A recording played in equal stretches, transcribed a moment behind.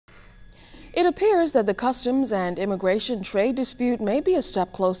It appears that the Customs and Immigration trade dispute may be a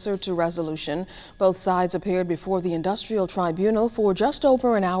step closer to resolution. Both sides appeared before the Industrial Tribunal for just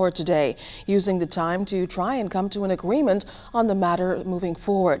over an hour today, using the time to try and come to an agreement on the matter moving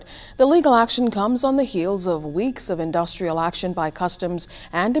forward. The legal action comes on the heels of weeks of industrial action by Customs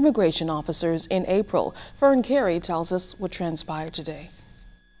and Immigration officers in April. Fern Carey tells us what transpired today.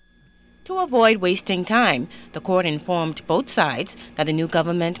 To avoid wasting time, the court informed both sides that the new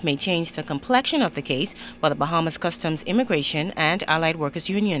government may change the complexion of the case for the Bahamas Customs, Immigration and Allied Workers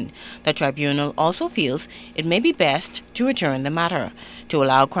Union. The tribunal also feels it may be best to adjourn the matter to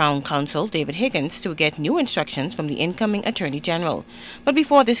allow Crown Counsel David Higgins to get new instructions from the incoming Attorney General. But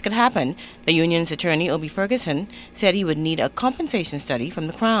before this could happen, the union's attorney, Obi Ferguson, said he would need a compensation study from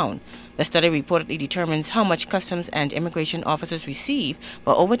the Crown. The study reportedly determines how much Customs and Immigration officers receive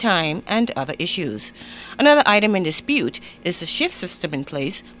for overtime and other issues. Another item in dispute is the shift system in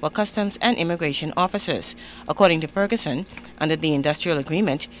place for Customs and Immigration officers. According to Ferguson, under the industrial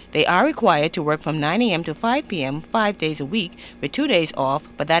agreement, they are required to work from 9 a.m. to 5 p.m. 5 days a week with 2 days off,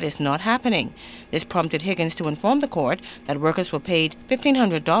 but that is not happening. This prompted Higgins to inform the court that workers were paid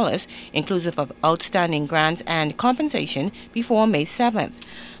 $1,500, inclusive of outstanding grants and compensation, before May 7th.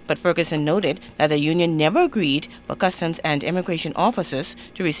 But Ferguson noted that the union never agreed for Customs and Immigration officers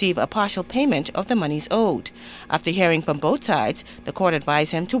to receive a partial payment of the monies owed. After hearing from both sides, the court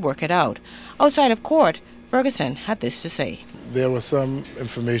advised him to work it out. Outside of court, Ferguson had this to say. There was some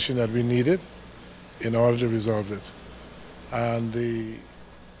information that we needed in order to resolve it. And the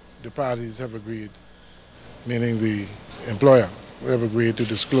parties have agreed, meaning the employer, have agreed to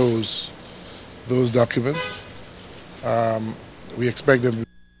disclose those documents. We expect them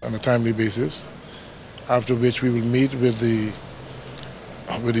on a timely basis, after which we will meet with the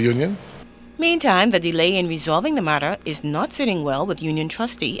union. Meantime, the delay in resolving the matter is not sitting well with union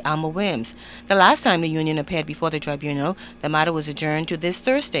trustee Alma Williams. The last time the union appeared before the tribunal, the matter was adjourned to this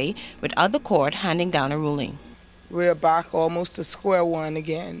Thursday without the court handing down a ruling. We're back almost to square one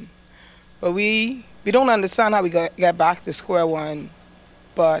again. But we don't understand how we get back to square one,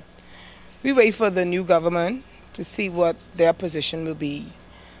 but we wait for the new government to see what their position will be.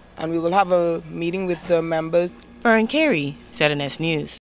 And we will have a meeting with the members. Fern Carey, ZNS News.